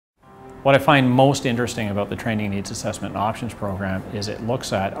What I find most interesting about the Training Needs Assessment and Options program is it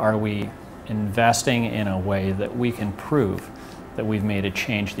looks at, are we investing in a way that we can prove that we've made a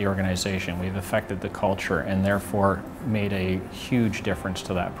change to the organization, we've affected the culture, and therefore made a huge difference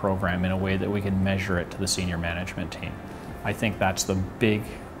to that program in a way that we can measure it to the senior management team. I think that's the big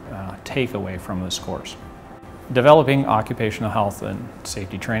takeaway from this course. Developing occupational health and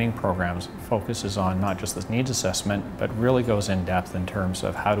safety training programs focuses on not just the needs assessment, but really goes in depth in terms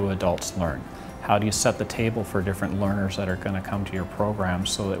of how do adults learn. How do you set the table for different learners that are going to come to your program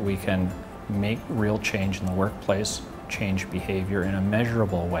so that we can make real change in the workplace, change behavior in a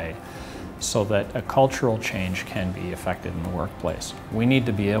measurable way, so that a cultural change can be effected in the workplace. We need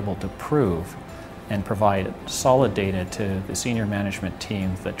to be able to prove and provide solid data to the senior management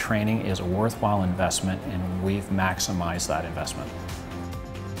team that training is a worthwhile investment and we've maximized that investment.